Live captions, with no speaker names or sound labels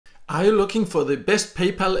Are you looking for the best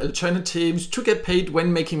PayPal alternatives to get paid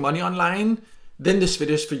when making money online? Then this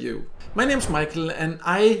video is for you. My name is Michael and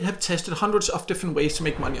I have tested hundreds of different ways to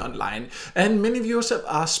make money online, and many viewers have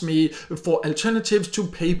asked me for alternatives to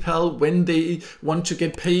PayPal when they want to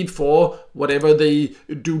get paid for whatever they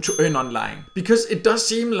do to earn online. Because it does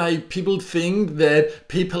seem like people think that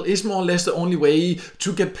PayPal is more or less the only way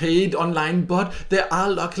to get paid online, but there are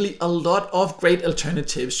luckily a lot of great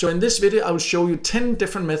alternatives. So in this video I will show you 10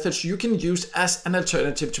 different methods you can use as an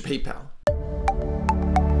alternative to PayPal.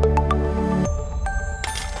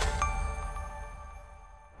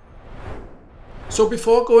 So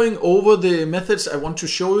before going over the methods I want to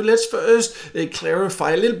show you, let's first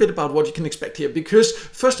clarify a little bit about what you can expect here. Because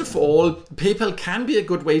first of all, PayPal can be a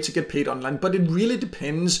good way to get paid online, but it really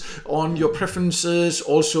depends on your preferences,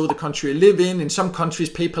 also the country you live in. In some countries,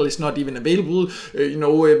 PayPal is not even available.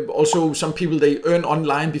 Also some people, they earn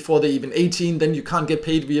online before they're even 18, then you can't get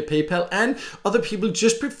paid via PayPal. And other people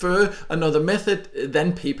just prefer another method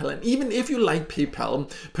than PayPal. And even if you like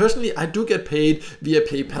PayPal, personally, I do get paid via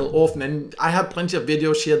PayPal often, and I have plenty of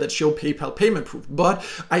videos here that show PayPal payment proof, but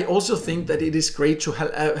I also think that it is great to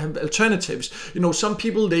have alternatives. Some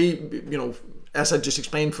people, they, as I just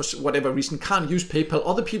explained, for whatever reason can't use PayPal.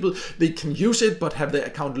 Other people, they can use it but have their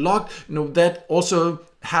account locked. That also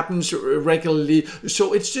happens regularly.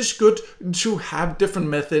 So it's just good to have different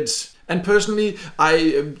methods. And personally,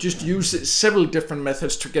 I just use several different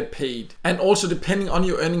methods to get paid. And also, depending on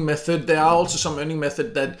your earning method, there are also some earning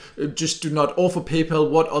methods that just do not offer PayPal.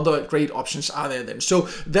 What other great options are there then? So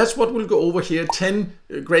that's what we'll go over here. 10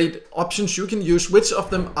 great options you can use. Which of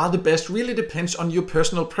them are the best really depends on your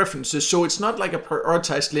personal preferences. So it's not like a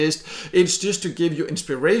prioritized list. It's just to give you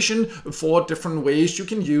inspiration for different ways you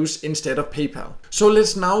can use instead of PayPal. So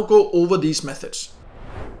let's now go over these methods.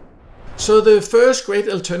 So the first great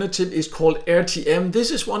alternative is called RTM.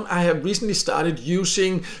 This is one I have recently started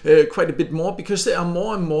using quite a bit more, because there are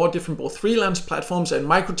more and more different both freelance platforms and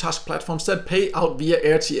microtask platforms that pay out via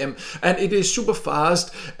RTM. And it is super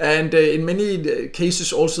fast, and in many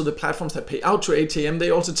cases also the platforms that pay out to RTM,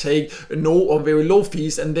 they also take no or very low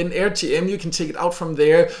fees. And then RTM, you can take it out from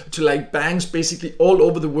there to like banks basically all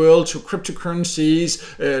over the world, to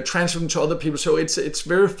cryptocurrencies, transfer them to other people. So it's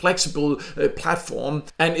very flexible platform,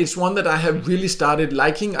 and it's one that I have really started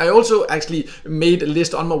liking. I also actually made a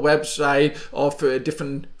list on my website of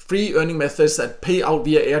different free earning methods that pay out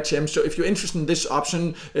via RTM. So if you're interested in this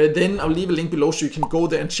option, then I'll leave a link below so you can go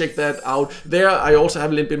there and check that out. There I also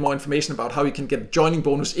have a little bit more information about how you can get a joining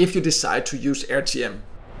bonus if you decide to use RTM.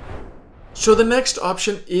 So the next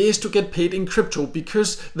option is to get paid in crypto,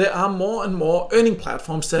 because there are more and more earning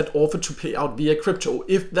platforms that offer to pay out via crypto.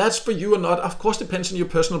 If that's for you or not, of course, depends on your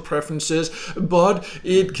personal preferences, but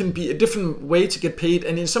it can be a different way to get paid.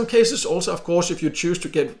 And in some cases also, of course, if you choose to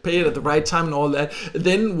get paid at the right time and all that,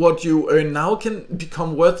 then what you earn now can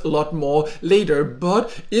become worth a lot more later.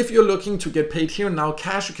 But if you're looking to get paid here and now,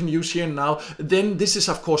 cash you can use here and now, then this is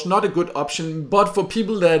of course not a good option. But for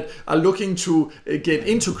people that are looking to get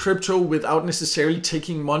into crypto without necessarily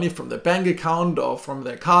taking money from their bank account or from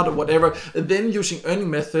their card or whatever, then using earning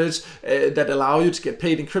methods that allow you to get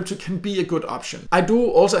paid in crypto can be a good option. I do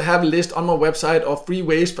also have a list on my website of free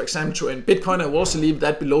ways, for example, to earn Bitcoin. I will also leave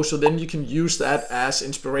that below, so then you can use that as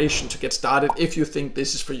inspiration to get started if you think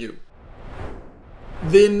this is for you.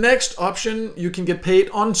 The next option you can get paid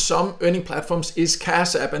on some earning platforms is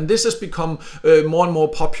Cash App, and this has become more and more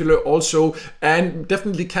popular also, and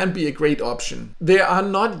definitely can be a great option. There are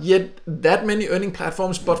not yet that many earning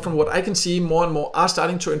platforms, but from what I can see, more and more are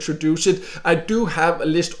starting to introduce it. I do have a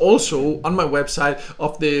list also on my website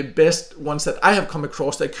of the best ones that I have come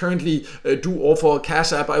across that currently do offer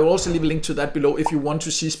Cash App. I will also leave a link to that below if you want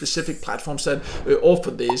to see specific platforms that offer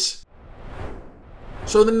this.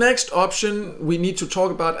 So the next option we need to talk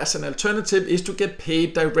about as an alternative is to get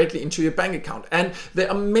paid directly into your bank account. And there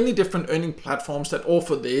are many different earning platforms that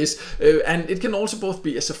offer this. And it can also both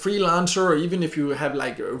be as a freelancer, or even if you have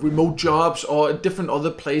like remote jobs or different other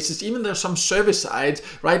places. Even there's some service sites.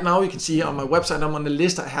 Right now you can see here on my website, I'm on the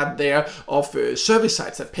list I have there of service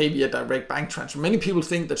sites that pay via direct bank transfer. Many people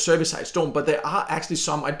think that service sites don't, but there are actually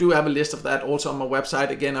some. I do have a list of that also on my website.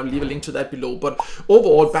 Again, I'll leave a link to that below. But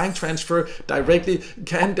overall, bank transfer directly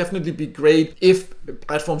can definitely be great if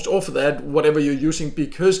platforms offer that, whatever you're using,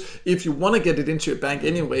 because if you want to get it into your bank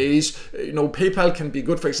anyways, PayPal can be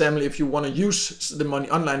good, for example, if you want to use the money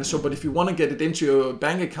online. So, but if you want to get it into your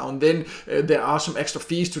bank account, then there are some extra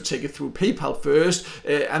fees to take it through PayPal first,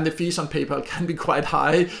 and the fees on PayPal can be quite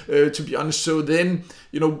high, to be honest. So then,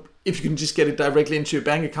 if you can just get it directly into your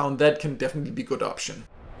bank account, that can definitely be a good option.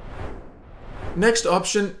 Next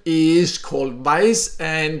option is called Wise,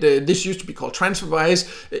 and this used to be called TransferWise.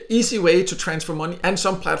 Easy way to transfer money, and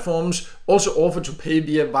some platforms also offer to pay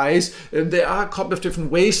via Wise. There are a couple of different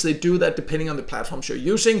ways they do that depending on the platforms you're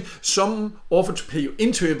using. Some offer to pay you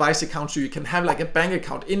into a Wise account, so you can have like a bank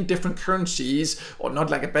account in different currencies, or not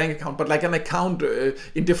like a bank account, but like an account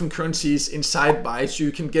in different currencies inside Wise.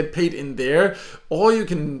 You can get paid in there, or you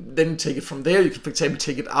can then take it from there. You can, for example,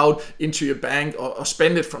 take it out into your bank or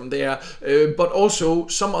spend it from there. But also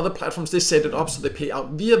some other platforms, they set it up so they pay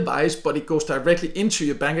out via Wise, but it goes directly into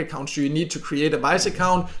your bank account. So you need to create a Wise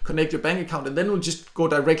account, connect your bank account, and then it will just go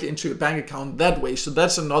directly into your bank account that way. So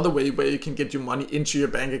that's another way where you can get your money into your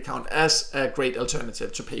bank account as a great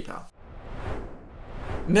alternative to PayPal.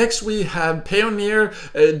 Next we have Payoneer.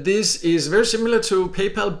 This is very similar to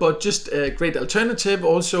PayPal, but just a great alternative.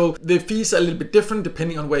 Also, the fees are a little bit different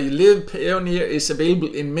depending on where you live. Payoneer is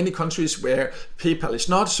available in many countries where PayPal is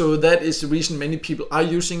not, so that is the reason many people are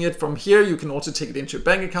using it. From here you can also take it into your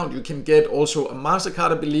bank account. You can get also a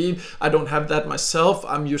MasterCard, I believe. I don't have that myself.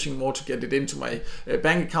 I'm using more to get it into my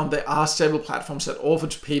bank account. There are several platforms that offer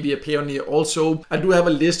to pay via Payoneer also. I do have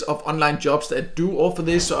a list of online jobs that do offer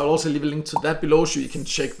this, so I'll also leave a link to that below so you can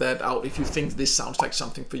check that out if you think this sounds like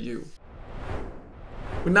something for you.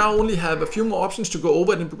 We now only have a few more options to go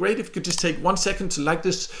over, and it'd be great if you could just take 1 second to like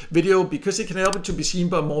this video, because it can help it to be seen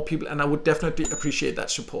by more people, and I would definitely appreciate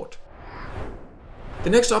that support. The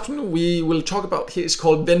next option we will talk about here is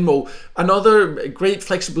called Venmo. Another great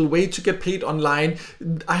flexible way to get paid online.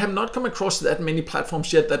 I have not come across that many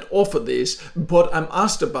platforms yet that offer this, but I'm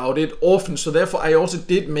asked about it often. So therefore I also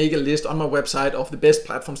did make a list on my website of the best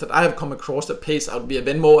platforms that I have come across that pays out via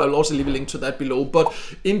Venmo. I'll also leave a link to that below. But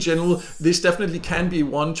in general, this definitely can be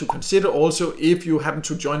one to consider also if you happen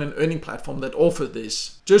to join an earning platform that offers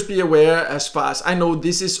this. Just be aware, as far as I know,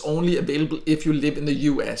 this is only available if you live in the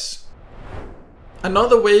US.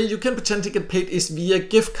 Another way you can potentially get paid is via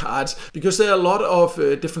gift cards, because there are a lot of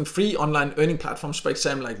different free online earning platforms, for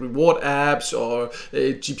example, like reward apps or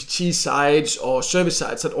GPT sites or service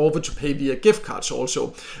sites that offer to pay via gift cards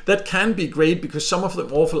also. That can be great because some of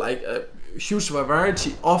them offer like a huge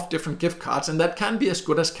variety of different gift cards, and that can be as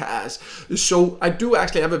good as cash. So I do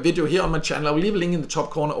actually have a video here on my channel. I will leave a link in the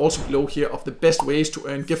top corner also below here of the best ways to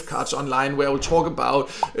earn gift cards online, where I will talk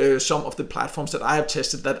about some of the platforms that I have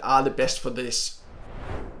tested that are the best for this.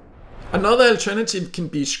 Another alternative can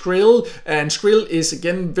be Skrill, and Skrill is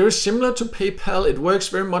again very similar to PayPal. It works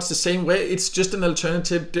very much the same way. It's just an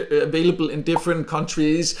alternative available in different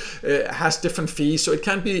countries, has different fees, so it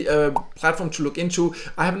can be a platform to look into.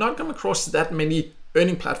 I have not come across that many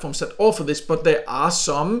earning platforms that offer this, but there are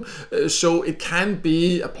some, so it can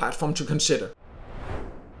be a platform to consider.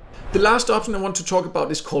 The last option I want to talk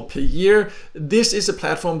about is called Payout. This is a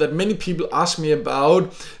platform that many people ask me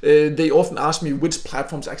about. They often ask me which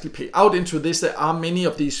platforms actually pay out into this. There are many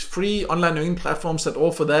of these free online earning platforms that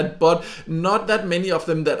offer that, but not that many of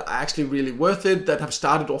them that are actually really worth it, that have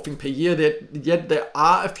started offering Payout. Yet there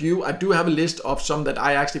are a few. I do have a list of some that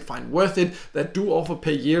I actually find worth it that do offer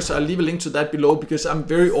Payout, so I'll leave a link to that below because I'm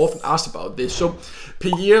very often asked about this. So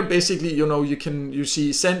Payout, basically, you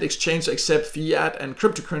see send, exchange, accept fiat and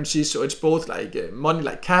cryptocurrency. So it's both like money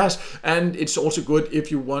like cash, and it's also good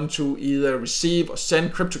if you want to either receive or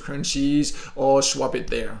send cryptocurrencies or swap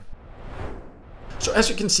it there. So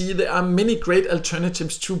as you can see, there are many great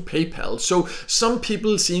alternatives to PayPal. So some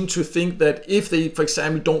people seem to think that if they, for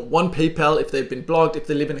example, don't want PayPal, if they've been blocked, if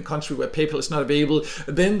they live in a country where PayPal is not available,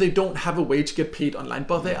 then they don't have a way to get paid online.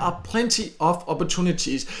 But there are plenty of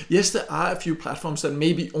opportunities. Yes, there are a few platforms that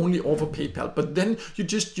maybe only offer PayPal, but then you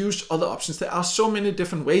just use other options. There are so many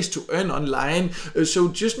different ways to earn online. So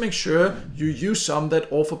just make sure you use some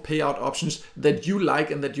that offer payout options that you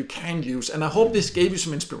like and that you can use. And I hope this gave you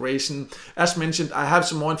some inspiration. As mentioned, I have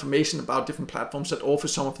some more information about different platforms that offer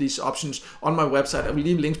some of these options on my website. I will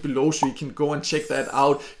leave links below so you can go and check that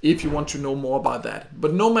out if you want to know more about that.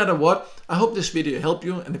 But no matter what, I hope this video helped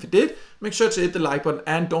you, and if it did, make sure to hit the like button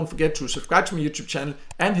and don't forget to subscribe to my YouTube channel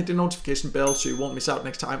and hit the notification bell so you won't miss out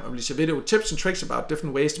next time I release a video with tips and tricks about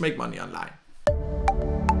different ways to make money online.